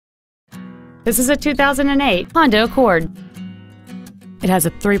This is a 2008 Honda Accord. It has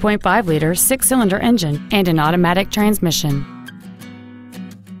a 3.5-liter six-cylinder engine and an automatic transmission.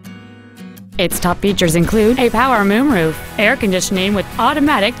 Its top features include a power moonroof, air conditioning with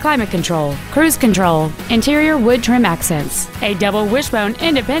automatic climate control, cruise control, interior wood trim accents, a double wishbone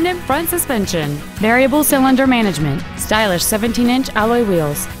independent front suspension, variable cylinder management, stylish 17-inch alloy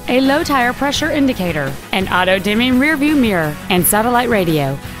wheels, a low tire pressure indicator, an auto-dimming rearview mirror, and satellite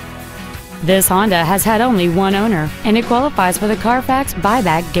radio. This Honda has had only one owner, and it qualifies for the Carfax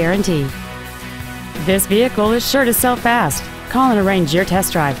buyback guarantee. This vehicle is sure to sell fast. Call and arrange your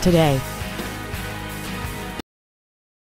test drive today.